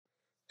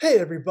Hey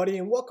everybody,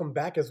 and welcome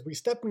back as we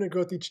step into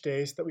growth each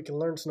day so that we can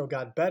learn to know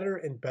God better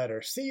and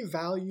better. See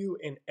value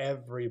in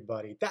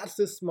everybody. That's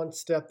this month's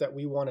step that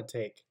we want to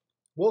take.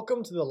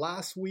 Welcome to the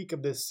last week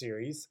of this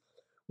series.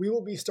 We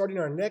will be starting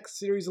our next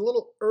series a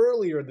little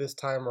earlier this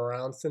time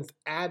around since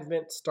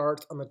Advent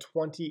starts on the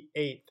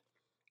 28th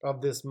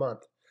of this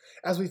month.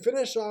 As we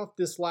finish off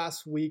this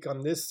last week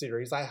on this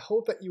series, I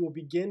hope that you will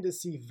begin to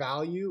see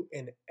value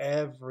in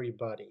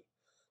everybody.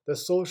 The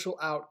social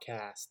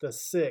outcasts, the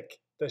sick,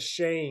 the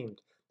shamed,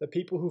 the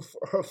people who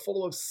are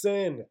full of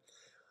sin,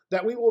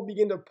 that we will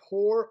begin to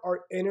pour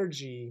our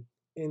energy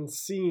in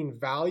seeing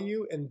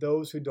value in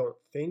those who don't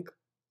think,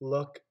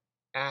 look,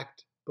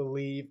 act,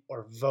 believe,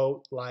 or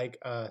vote like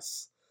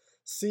us.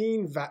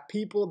 Seeing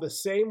people the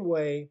same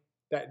way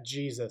that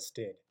Jesus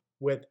did,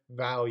 with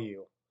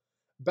value.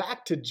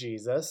 Back to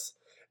Jesus.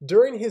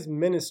 During his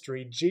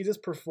ministry, Jesus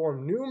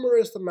performed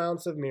numerous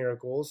amounts of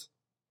miracles.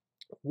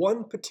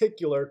 One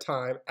particular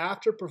time,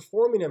 after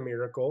performing a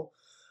miracle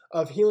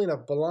of healing a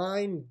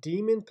blind,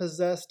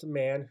 demon-possessed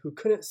man who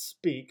couldn't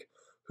speak,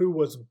 who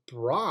was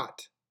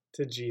brought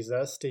to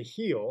Jesus to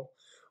heal,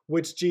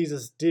 which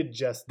Jesus did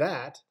just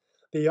that,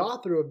 the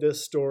author of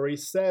this story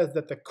says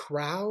that the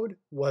crowd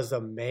was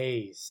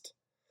amazed.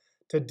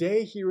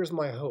 Today, here is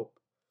my hope.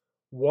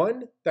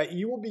 One, that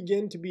you will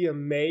begin to be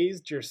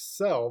amazed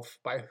yourself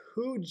by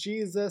who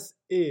Jesus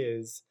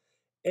is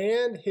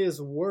and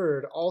his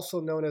word,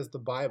 also known as the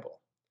Bible.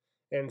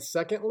 And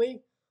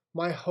secondly,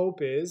 my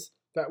hope is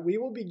that we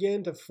will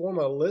begin to form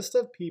a list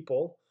of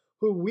people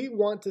who we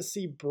want to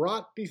see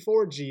brought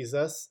before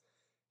Jesus,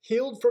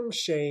 healed from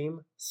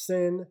shame,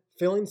 sin,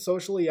 feeling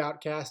socially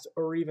outcast,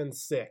 or even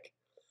sick.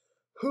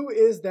 Who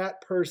is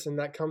that person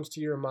that comes to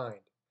your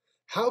mind?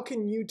 How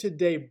can you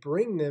today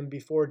bring them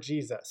before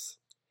Jesus?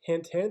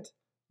 Hint, hint,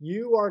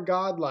 you are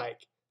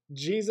godlike.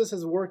 Jesus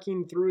is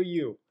working through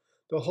you.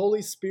 The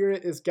Holy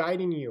Spirit is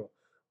guiding you.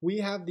 We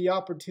have the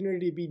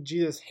opportunity to be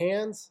Jesus'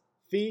 hands,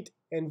 feet,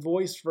 and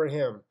voice for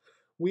him.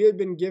 We have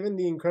been given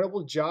the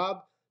incredible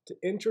job to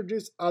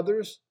introduce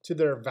others to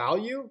their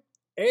value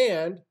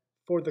and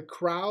for the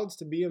crowds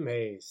to be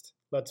amazed.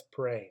 Let's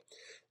pray.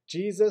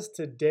 Jesus,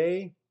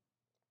 today,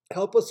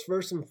 help us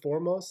first and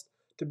foremost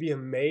to be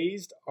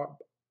amazed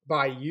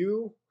by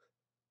you,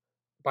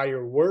 by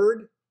your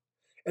word,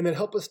 and then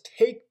help us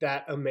take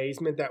that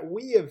amazement that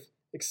we have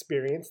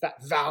experienced,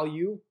 that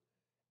value,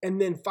 and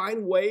then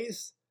find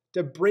ways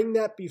to bring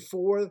that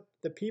before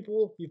the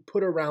people you've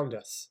put around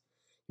us.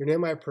 In your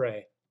name I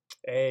pray.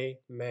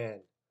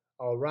 Amen.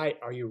 All right,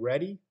 are you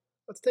ready?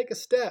 Let's take a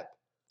step.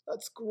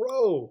 Let's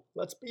grow.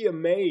 Let's be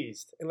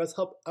amazed, and let's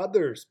help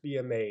others be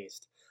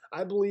amazed.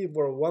 I believe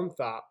we're one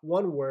thought,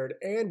 one word,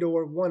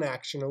 and/or one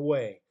action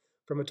away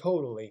from a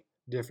totally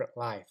different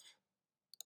life.